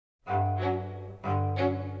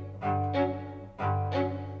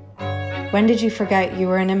When did you forget you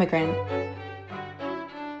were an immigrant?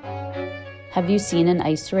 Have you seen an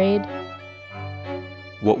ICE raid?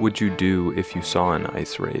 What would you do if you saw an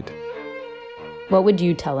ICE raid? What would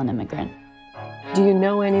you tell an immigrant? Do you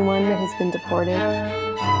know anyone that has been deported?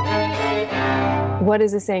 What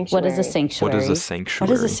is a sanctuary? What is a sanctuary? What is a sanctuary?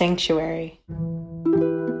 What is a sanctuary?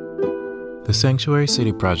 The Sanctuary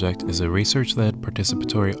City Project is a research-led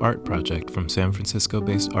participatory art project from San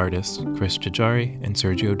Francisco-based artists Chris Chajari and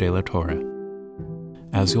Sergio de la Torre.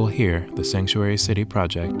 As you'll hear, the Sanctuary City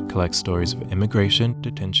Project collects stories of immigration,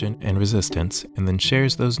 detention, and resistance, and then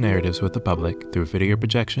shares those narratives with the public through video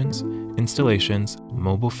projections, installations,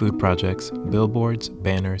 mobile food projects, billboards,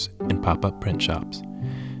 banners, and pop-up print shops.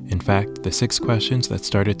 In fact, the 6 questions that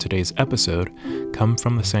started today's episode come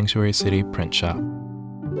from the Sanctuary City print shop.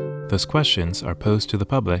 Those questions are posed to the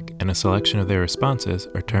public, and a selection of their responses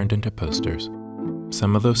are turned into posters.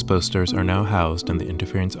 Some of those posters are now housed in the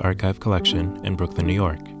Interference Archive collection in Brooklyn, New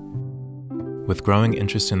York. With growing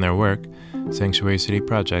interest in their work, Sanctuary City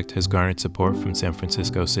Project has garnered support from San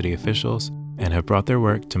Francisco city officials and have brought their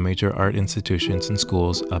work to major art institutions and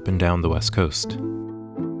schools up and down the West Coast.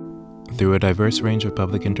 Through a diverse range of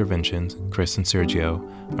public interventions, Chris and Sergio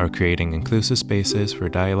are creating inclusive spaces for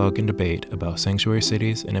dialogue and debate about sanctuary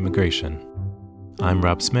cities and immigration. I'm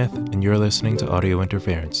Rob Smith, and you're listening to Audio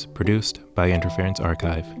Interference, produced by Interference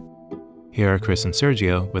Archive. Here are Chris and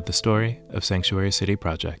Sergio with the story of Sanctuary City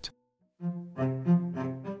Project.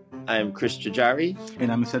 I'm Chris Chajari.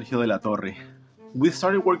 And I'm Sergio de la Torre. We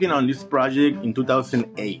started working on this project in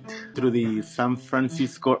 2008 through the San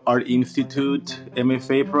Francisco Art Institute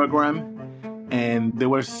MFA program. And there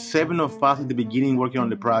were 7 of us at the beginning working on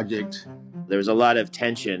the project. There was a lot of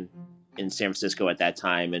tension in San Francisco at that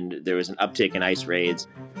time, and there was an uptick in ICE raids.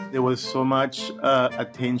 There was so much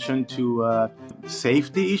attention to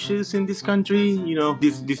safety issues in this country. You know,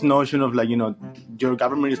 this notion of your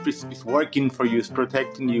government is working for you, is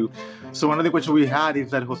protecting you. So one of the questions we had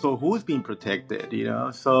is that, so who's being protected? You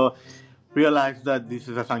know, so realized that this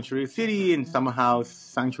is a sanctuary city, and somehow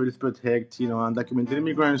sanctuaries protect, undocumented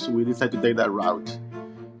immigrants. We decided to take that route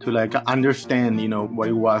to understand, what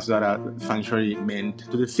it was that a sanctuary meant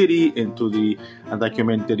to the city and to the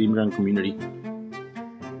undocumented immigrant community.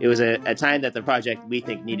 It was a time that the project, we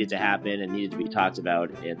think, needed to happen and needed to be talked about,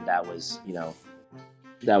 and that was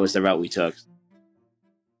the route we took.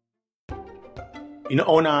 In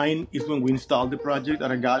 2009 is when we installed the project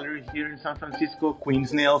at a gallery here in San Francisco,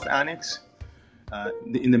 Queens Nails Annex,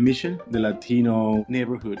 in the Mission, the Latino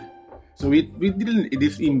neighborhood. So we did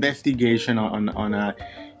this investigation on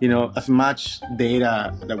as much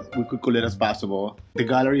data that we could collect as possible. The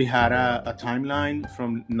gallery had a timeline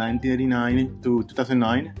from 1989 to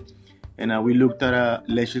 2009. And we looked at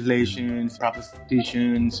legislations,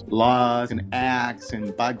 propositions, laws, and acts,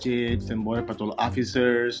 and budgets, and border patrol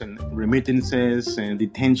officers, and remittances, and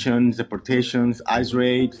detentions, deportations, ICE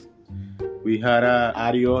raids. We had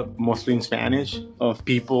audio, mostly in Spanish, of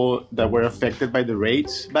people that were affected by the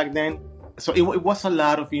raids back then. So it was a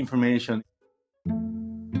lot of information.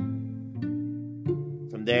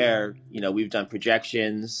 From there, we've done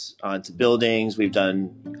projections onto buildings. We've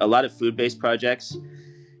done a lot of food-based projects,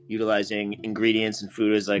 utilizing ingredients and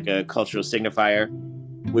food as like a cultural signifier.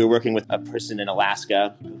 We were working with a person in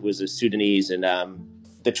Alaska who was a Sudanese, and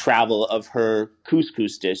the travel of her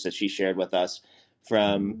couscous dish that she shared with us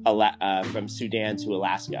from Sudan to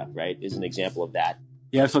Alaska, right, is an example of that.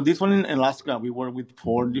 Yeah, so this one in Alaska, we worked with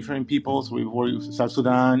 4 different peoples. We worked with South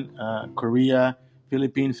Sudan, Korea,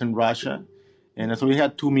 Philippines, and Russia. And so we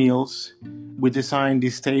had 2 meals. We designed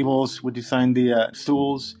these tables, we designed the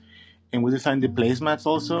stools, and we designed the placemats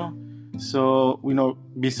also. So,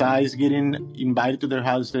 besides getting invited to their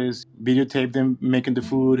houses, videotape them making the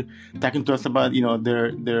food, talking to us about,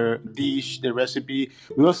 their dish, their recipe,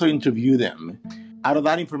 we also interview them. Out of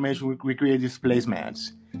that information, we create these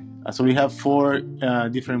placemats. So we have 4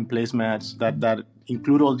 different placemats that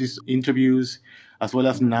include all these interviews, as well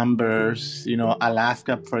as numbers.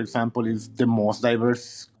 Alaska, for example, is the most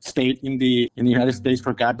diverse state in the United States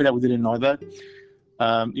per capita. We didn't know that.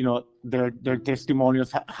 Their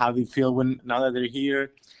testimonials, how they feel now that they're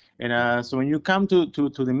here. And so when you come to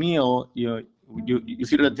the meal, you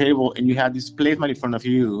sit at a table and you have this placemat in front of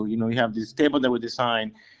you. You have this table that we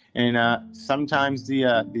designed, and sometimes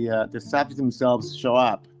the staff themselves show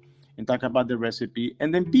up and talk about the recipe,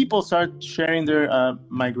 and then people start sharing their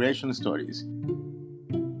migration stories.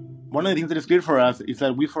 One of the things that is good for us is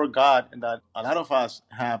that we forgot that a lot of us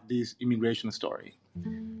have this immigration story.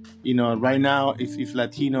 Right now it's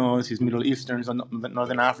Latinos, it's Middle Easterns, and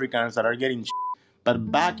Northern Africans that are getting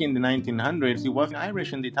but back in the 1900s, it was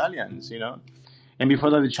Irish and the Italians, And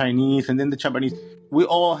before that, the Chinese, and then the Japanese. We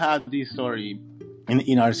all have this story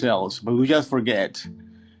in ourselves, but we just forget.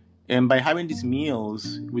 And by having these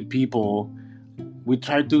meals with people, we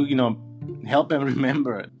try to, help them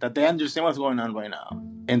remember that they understand what's going on right now.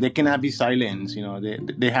 And they cannot be silenced,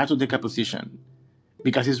 they have to take a position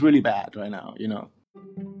because it's really bad right now.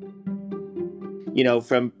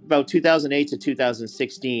 From about 2008 to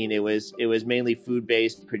 2016, it was mainly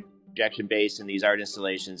food-based, projection-based in these art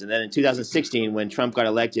installations. And then in 2016, when Trump got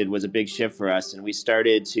elected, was a big shift for us, and we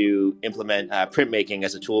started to implement printmaking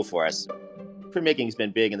as a tool for us. Printmaking has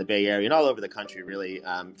been big in the Bay Area and all over the country, really,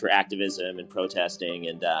 for activism and protesting.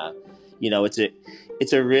 And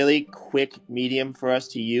it's a really quick medium for us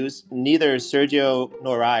to use. Neither Sergio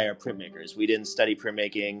nor I are printmakers. We didn't study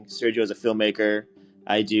printmaking. Sergio is a filmmaker.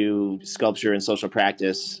 I do sculpture and social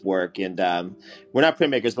practice work, and we're not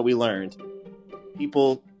printmakers, but we learned.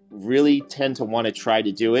 People really tend to want to try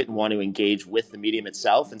to do it and want to engage with the medium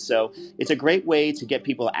itself. And so it's a great way to get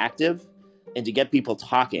people active and to get people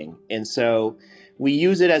talking. And so we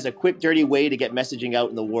use it as a quick, dirty way to get messaging out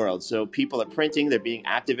in the world. So people are printing, they're being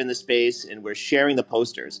active in the space, and we're sharing the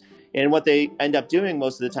posters. And what they end up doing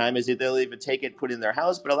most of the time is that they'll even take it, put it in their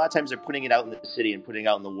house, but a lot of times they're putting it out in the city and putting it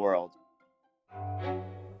out in the world.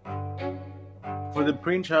 For the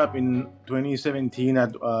print shop in 2017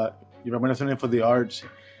 at Urbana Center for the Arts,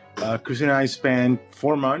 Chris and I spent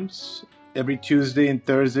 4 months, every Tuesday and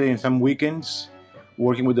Thursday and some weekends,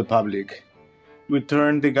 working with the public. We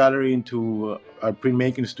turned the gallery into our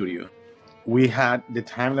printmaking studio. We had the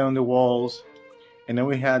timeline on the walls, and then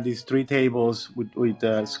we had these 3 tables with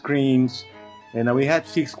screens, and then we had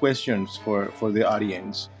 6 questions for the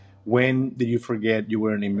audience. When did you forget you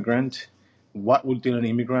were an immigrant? What would tell an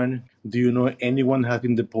immigrant? Do you know anyone has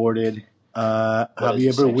been deported? Have you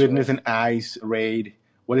ever witnessed an ICE raid?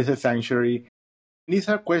 What is a sanctuary? These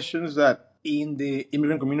are questions that in the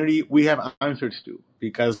immigrant community we have answers to,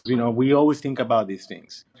 because we always think about these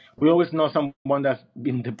things. We always know someone that's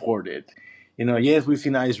been deported. Yes, we've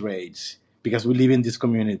seen ICE raids because we live in this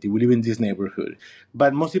community, we live in this neighborhood,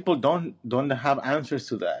 but most people don't have answers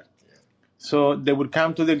to that. So they would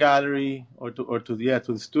come to the gallery or to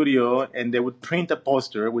the studio, and they would print a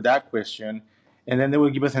poster with that question, and then they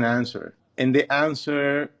would give us an answer. And the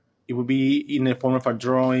answer, it would be in the form of a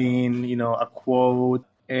drawing, a quote.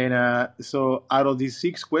 And so out of these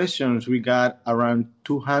 6 questions, we got around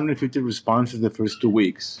 250 responses the first 2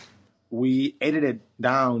 weeks. We edited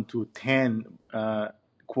down to 10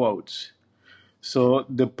 quotes. So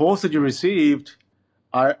the posts that you received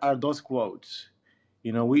are those quotes.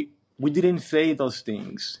 We didn't say those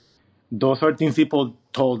things. Those are things people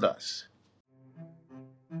told us.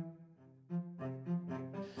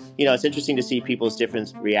 It's interesting to see people's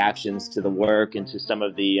different reactions to the work and to some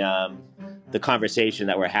of the conversation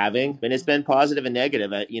that we're having. And it's been positive and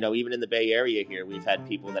negative. Even in the Bay Area here, we've had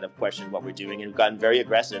people that have questioned what we're doing and gotten very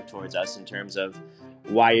aggressive towards us in terms of,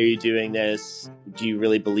 why are you doing this? Do you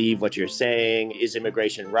really believe what you're saying? Is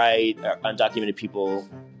immigration right? Are undocumented people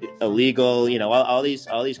illegal? All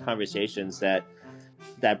these conversations that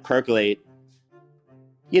percolate.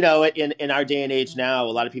 In our day and age now, a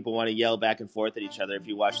lot of people want to yell back and forth at each other. If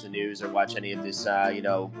you watch the news or watch any of this,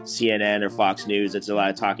 CNN or Fox News, it's a lot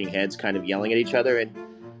of talking heads kind of yelling at each other. And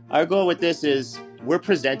our goal with this is we're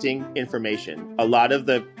presenting information. A lot of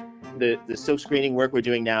the silk screening work we're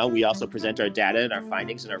doing now, we also present our data and our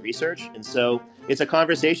findings and our research. And so it's a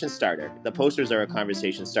conversation starter. The posters are a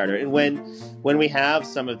conversation starter. And when we have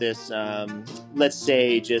some of this, let's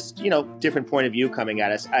say just, different point of view coming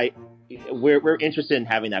at us, we're interested in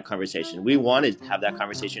having that conversation. We want to have that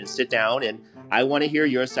conversation and sit down, and I want to hear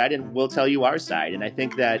your side and we'll tell you our side. And I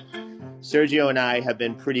think that Sergio and I have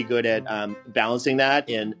been pretty good at balancing that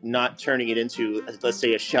and not turning it into, let's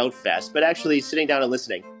say, a shout fest, but actually sitting down and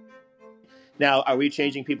listening. Now, are we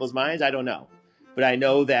changing people's minds? I don't know. But I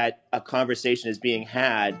know that a conversation is being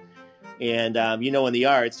had. And, in the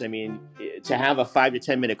arts, to have a 5 to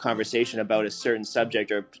 10 minute conversation about a certain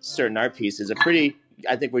subject or certain art piece is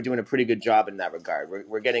I think we're doing a pretty good job in that regard.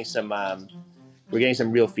 We're getting some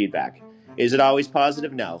real feedback. Is it always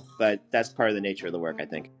positive? No, but that's part of the nature of the work, I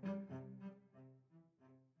think.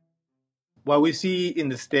 What we see in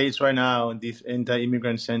the States right now, this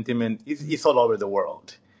anti-immigrant sentiment, is all over the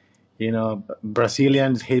world.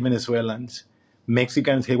 Brazilians hate Venezuelans,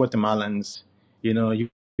 Mexicans hate Guatemalans,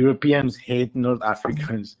 Europeans hate North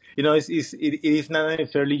Africans. It is not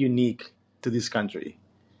necessarily unique to this country.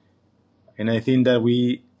 And I think that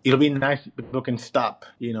it'll be nice if people can stop,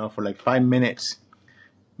 for like 5 minutes,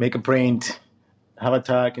 make a print, have a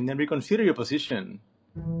talk, and then reconsider your position.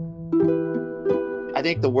 I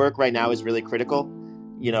think the work right now is really critical.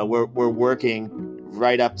 We're working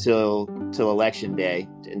right up till election day,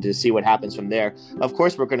 and to see what happens from there. Of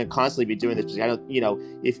course, we're going to constantly be doing this because I don't,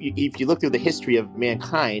 if you look through the history of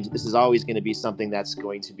mankind, this is always going to be something that's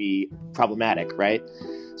going to be problematic, right?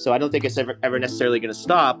 So I don't think it's ever necessarily going to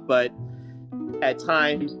stop, but at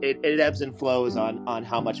times it ebbs and flows on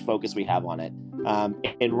how much focus we have on it.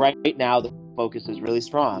 And right now the focus is really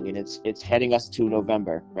strong, and it's heading us to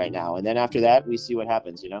November right now. And then after that, we see what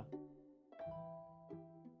happens,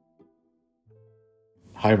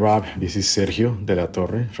 Hi, Rob. This is Sergio de la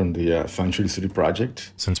Torre from the Sanctuary City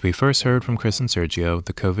Project. Since we first heard from Chris and Sergio,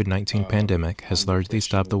 the COVID-19 pandemic has largely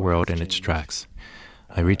stopped the world in its tracks.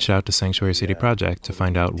 I reached out to Sanctuary City Project to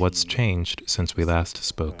find out what's changed since we last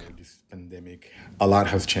spoke. This pandemic, a lot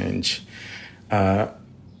has changed.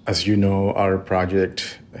 As you know, our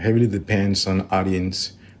project heavily depends on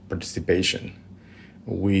audience participation.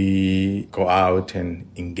 We go out and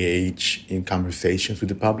engage in conversations with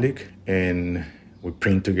the public, and we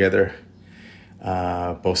print together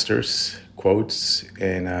posters, quotes,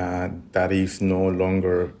 and that is no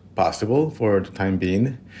longer possible for the time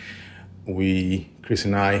being. Chris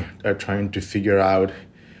and I, are trying to figure out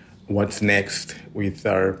what's next with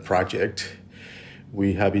our project.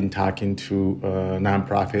 We have been talking to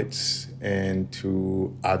nonprofits and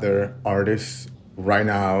to other artists. Right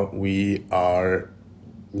now, we are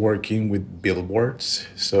working with billboards,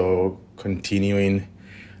 so continuing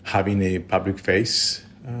having a public face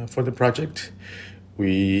for the project.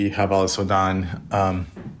 We have also done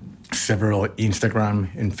several Instagram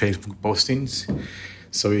and Facebook postings.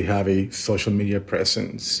 So we have a social media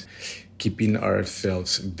presence, keeping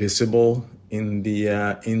ourselves visible in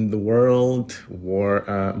the world,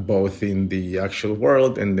 or both in the actual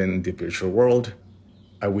world and then the virtual world.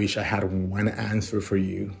 I wish I had one answer for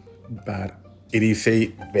you, but it is a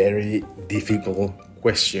very difficult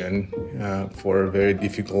question for very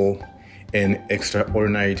difficult and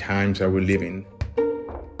extraordinary times that we live in.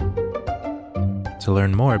 To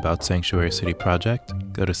learn more about Sanctuary City Project,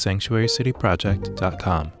 go to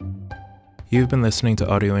sanctuarycityproject.com. You've been listening to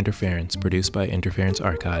Audio Interference, produced by Interference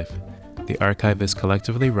Archive. The archive is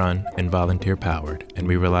collectively run and volunteer-powered, and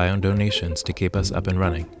we rely on donations to keep us up and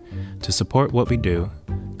running. To support what we do,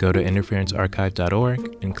 go to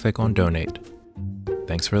interferencearchive.org and click on Donate.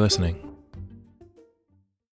 Thanks for listening.